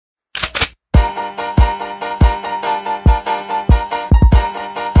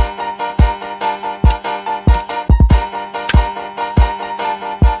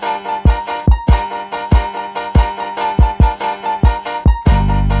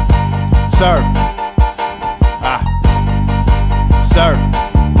Serve. Serve.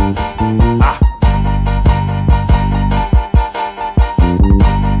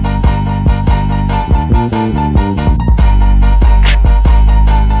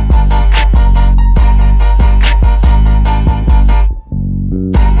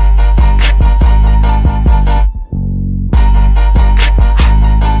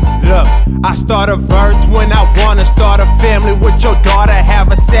 I start a verse when I wanna start a family with your daughter.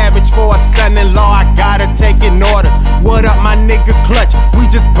 Have a savage for a son-in-law, I gotta take in orders. What up, my nigga Clutch? We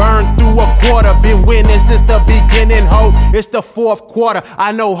just burned through a quarter. Been winning since the beginning, ho. It's the fourth quarter.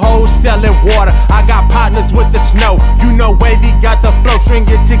 I know hoes selling water. I got partners with the snow. You know W.A.V.E got the flow. String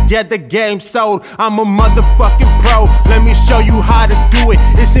it together, game sold. I'm a motherfucking pro. Let me show you how to do it.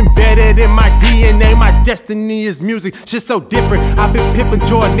 It's embedded in my DNA. My destiny is music. Shit so different. I've been pimping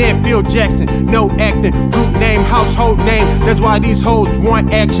Jordan and Phil Jackson. No acting, group name, household name. That's why these hoes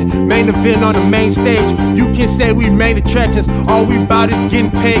want action. Main event on the main stage. You can say we made attractions. All we bout is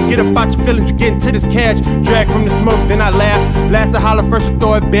getting paid. Get about your feelings, we get into this cash. Drag from the smoke, then I laugh. Last to holler, first to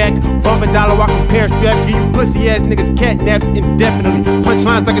throw it back. Bump a dollar, walk in pair strap. Give you pussy ass niggas catnaps indefinitely.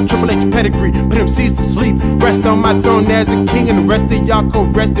 Punchlines like a Triple H pedigree. Put them C's to sleep. Rest on my throne as a king, and the rest of y'all go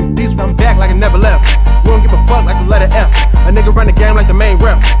rest in peace. I'm back like I never left. We don't give a fuck like the letter F. A nigga run the game like the main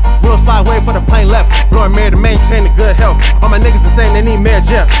ref. We'll slide way for the plane left. Blowing married to maintain the good health. All my niggas the same, they need marriage,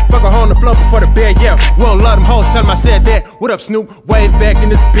 yeah. Fuck a hole on the floor before the bed, yeah. We don't love them hoes, tell them I said that. What up, Snoop? W.A.V.E back in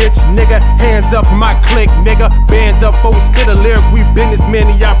this bitch, nigga. Hands up for my clique, nigga. Bands up before we spit a lyric. We businessmen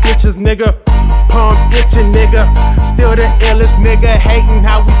and y'all bitches, nigga. Palms itching, nigga. Still the illest, nigga. Hating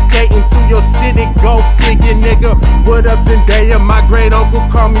how we skating through your city. Go figure, nigga. What up, Zendaya? My great uncle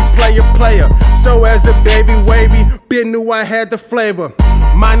called me player. So as a baby, W.A.V.E been knew I had the flavor.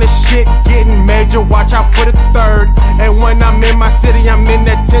 Minor shit getting major, watch out for the third. And when I'm in my city, I'm in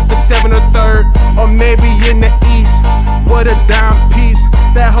that 10th or 7th or 3rd. Or maybe in the east, what a dime piece.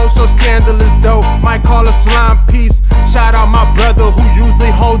 That hoe so scandalous though, might call a slime piece. Shout out my brother who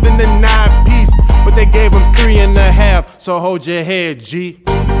usually holding the 9 piece, but they gave him 3.5, so hold your head, G.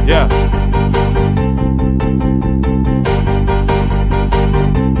 Yeah.